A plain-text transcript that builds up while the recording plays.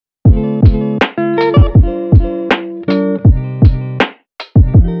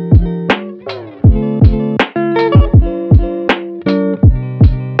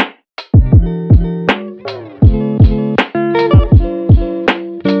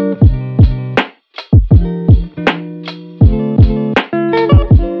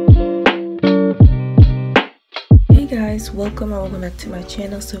Welcome or welcome back to my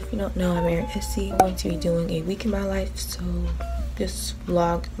channel. So if you don't know, I'm Ethnicity. I'm going to be doing a week in my life, so just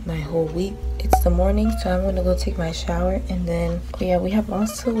vlog my whole week. It's the morning, so I'm going to go take my shower, and then yeah, we have a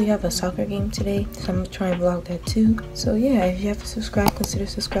soccer game today, so I'm gonna try and vlog that too. So yeah, if you haven't subscribed, consider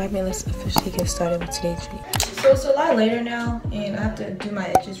subscribing. Let's officially get started with today's video. So it's a lot later now, and I have to do my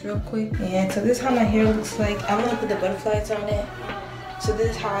edges real quick. And so this is how my hair looks like. I'm gonna put the butterflies on it. So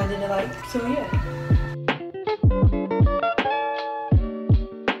this is how I did it, like, so yeah.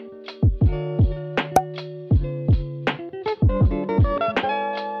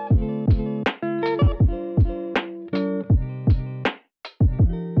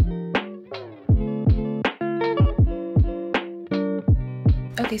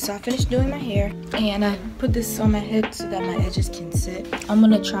 Okay, so I finished doing my hair, and I put this on my head so that my edges can sit. I'm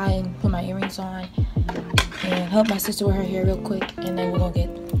gonna try and put my earrings on and help my sister with her hair real quick, and then we're gonna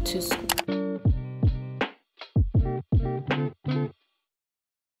get to school.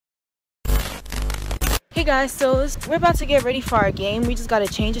 Hey guys, so we're about to get ready for our game. We just gotta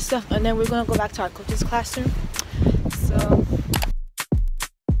change and stuff, and then we're gonna go back to our coach's classroom. So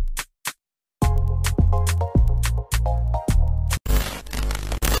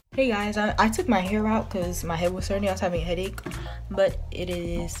hey guys, I took my hair out because my head was hurting. I was having a headache, but it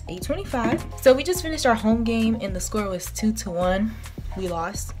is 8:25. So we just finished our home game, and the score was 2-1. We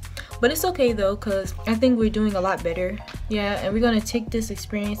lost, but it's okay though, because I think we're doing a lot better. Yeah, and we're gonna take this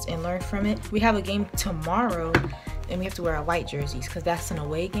experience and learn from it. We have a game tomorrow, and we have to wear our white jerseys because that's an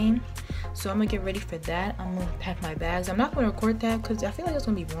away game. So I'm gonna get ready for that. I'm gonna pack my bags. I'm not gonna record that because I feel like it's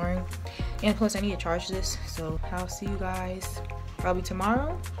gonna be boring, and plus I need to charge this. So I'll see you guys probably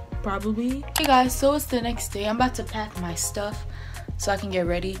tomorrow. Probably. Hey guys, so it's the next day. I'm about to pack my stuff so I can get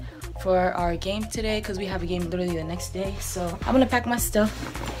ready for our game today, because we have a game literally the next day. So I'm gonna pack my stuff,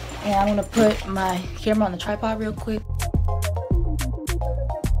 and I'm gonna put my camera on the tripod real quick.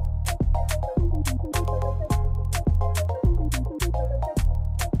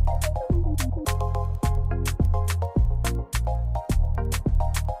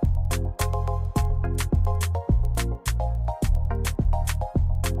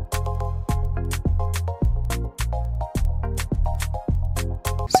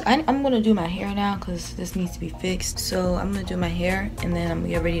 So I'm gonna do my hair now because this needs to be fixed. So I'm gonna do my hair, and then I'm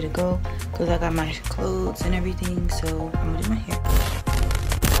gonna get ready to go because I got my clothes and everything. So I'm gonna do my hair.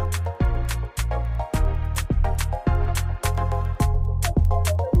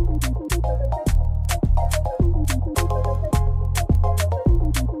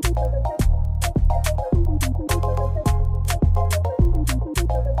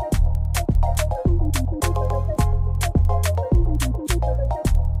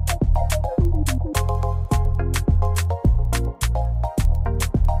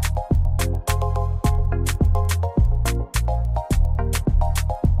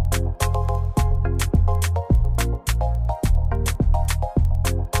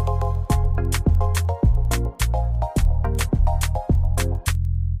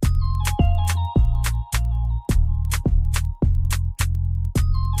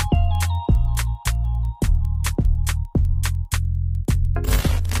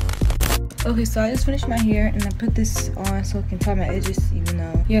 Okay, so I just finished my hair, and I put this on so I can tie my edges, even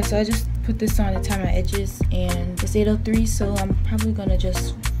though, yeah, so I just put this on to tie my edges, and it's 8:03, so I'm probably gonna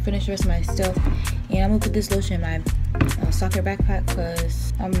just finish the rest of my stuff, and I'm gonna put this lotion in my soccer backpack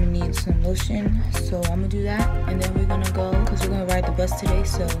because I'm gonna need some lotion. So I'm gonna do that, and then we're gonna go because we're gonna ride the bus today.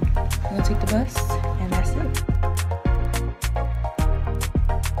 So we're gonna take the bus, and that's it.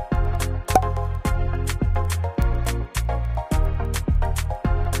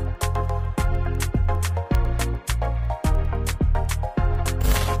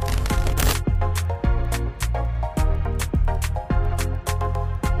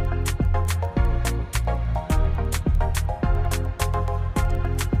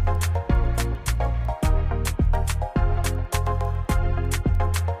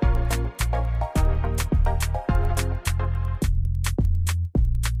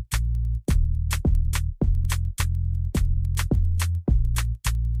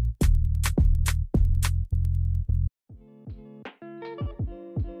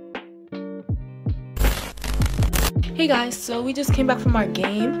 Hey guys, so we just came back from our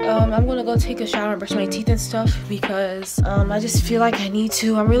game. I'm gonna go take a shower and brush my teeth and stuff because I just feel like I need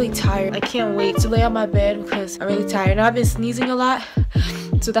to. I'm really tired. I can't wait to lay on my bed because I'm really tired. And I've been sneezing a lot,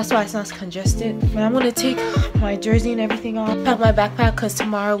 so that's why it sounds congested. But I'm gonna take my jersey and everything off, pack my backpack because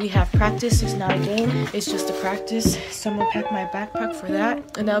tomorrow we have practice. It's not a game, it's just a practice. So I'm gonna pack my backpack for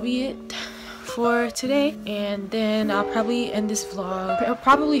that, and that'll be it for today. And then I'll probably end this vlog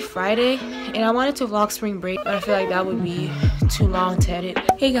probably Friday, and I wanted to vlog spring break, but I feel like that would be too long to edit.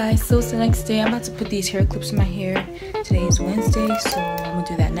 Hey guys, so it's the next day. I'm about to put these hair clips in my hair. Today is Wednesday, so I'm gonna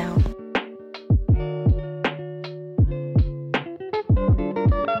do that now.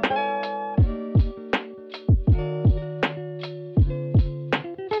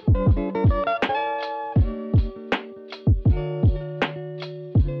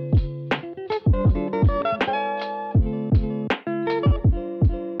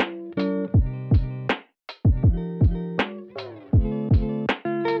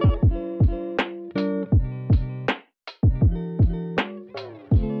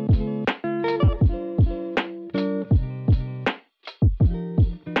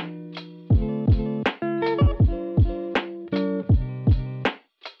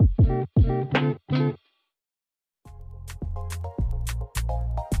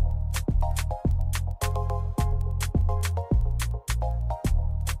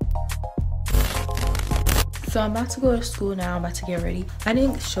 So I'm about to go to school now. I'm about to get ready. I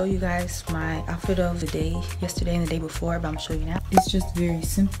didn't show you guys my outfit of the day yesterday and the day before, but I'm showing you now. It's just very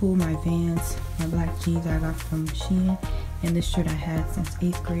simple. My Vans, my black jeans I got from Shein, and this shirt I had since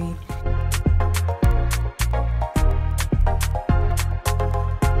 8th grade.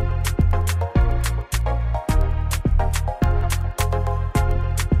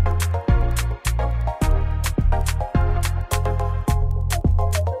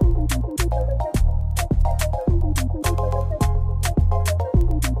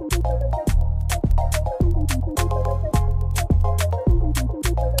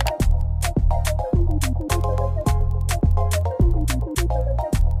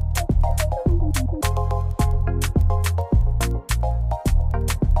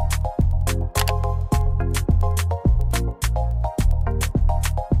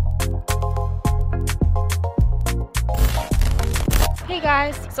 Hey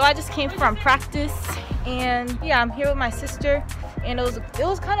guys, so I just came from practice, and yeah, I'm here with my sister, and it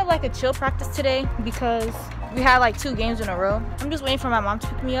was kind of like a chill practice today because we had like 2 games in a row. I'm just waiting for my mom to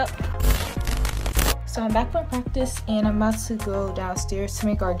pick me up. So I'm back from practice, and I'm about to go downstairs to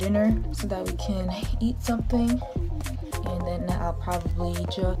make our dinner so that we can eat something, and then I'll probably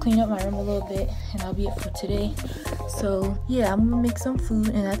just clean up my room a little bit, and that'll be it for today. So yeah, I'm gonna make some food,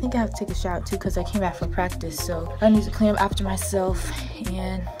 and I think I have to take a shower too because I came back from practice, so I need to clean up after myself,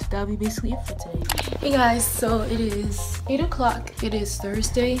 and that'll be basically it for today. Hey guys, so it is 8 o'clock. It is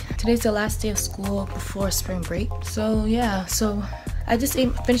Thursday. Today's the last day of school before spring break. So yeah, so I just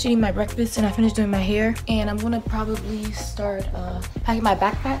finished eating my breakfast, and I finished doing my hair, and I'm gonna probably start packing my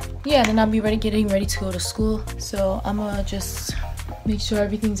backpack. Yeah, and then I'll be getting ready to go to school. So I'm gonna just make sure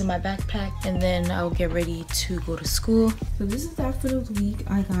everything's in my backpack, and then I'll get ready to go to school. So this is the outfit of the week.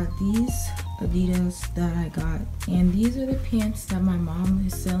 I got these Adidas that I got, and these are the pants that my mom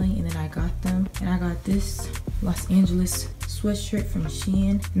is selling, and then I got them. And I got this Los Angeles sweatshirt from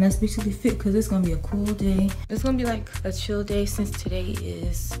Shein, and that's basically fit because it's gonna be a cool day. It's gonna be like a chill day since today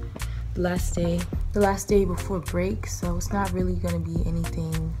is the last day before break, so it's not really gonna be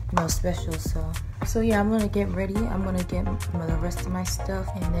anything special. So yeah, I'm gonna get ready. I'm gonna get the rest of my stuff,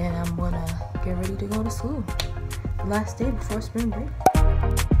 and then I'm gonna get ready to go to school. The last day before spring break.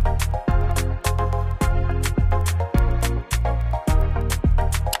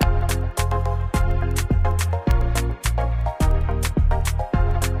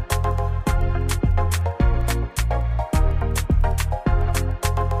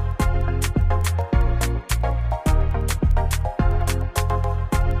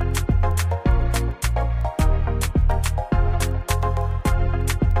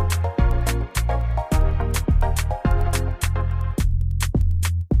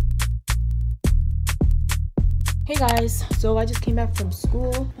 Hey guys, so I just came back from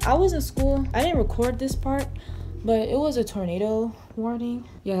school. I was in school. I didn't record this part, but it was a tornado warning.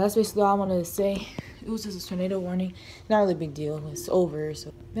 Yeah, that's basically all I wanted to say. It was just a tornado warning. Not really a big deal. It's over.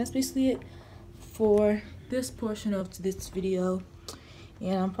 So that's basically it for this portion of this video.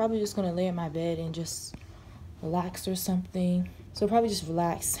 And I'm probably just gonna lay in my bed and just relax or something. So probably just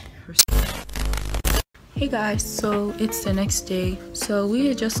relax. Hey guys, so it's the next day. So we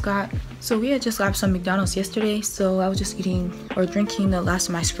had just got some McDonald's yesterday. So I was just eating or drinking the last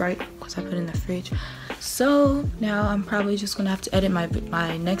of my Sprite because I put it in the fridge. So now I'm probably just gonna have to edit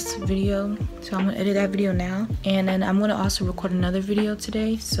my next video. So I'm gonna edit that video now, and then I'm gonna also record another video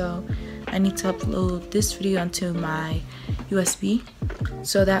today. So I need to upload this video onto my USB,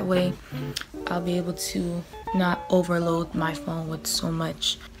 so that way I'll be able to not overload my phone with so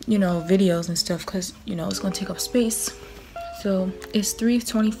much, you know, videos and stuff, because you know it's gonna take up space. So it's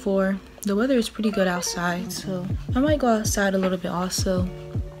 3:24. The weather is pretty good outside, so I might go outside a little bit also.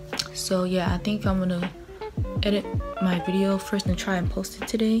 So yeah, I think I'm gonna edit my video first and try and post it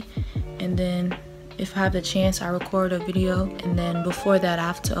today, and then if I have the chance, I record a video, and then before that I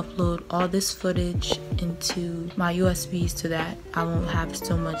have to upload all this footage into my USB so that I won't have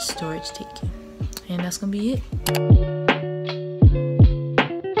so much storage taken. And that's gonna be it.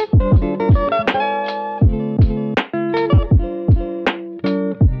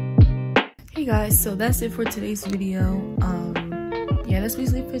 Hey guys, so that's it for today's video. Yeah, that's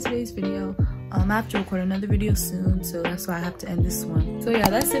basically it for today's video. I have to record another video soon, so that's why I have to end this one. So yeah,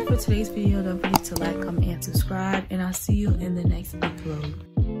 that's it for today's video. Don't forget to like, comment, and subscribe, and I'll see you in the next upload.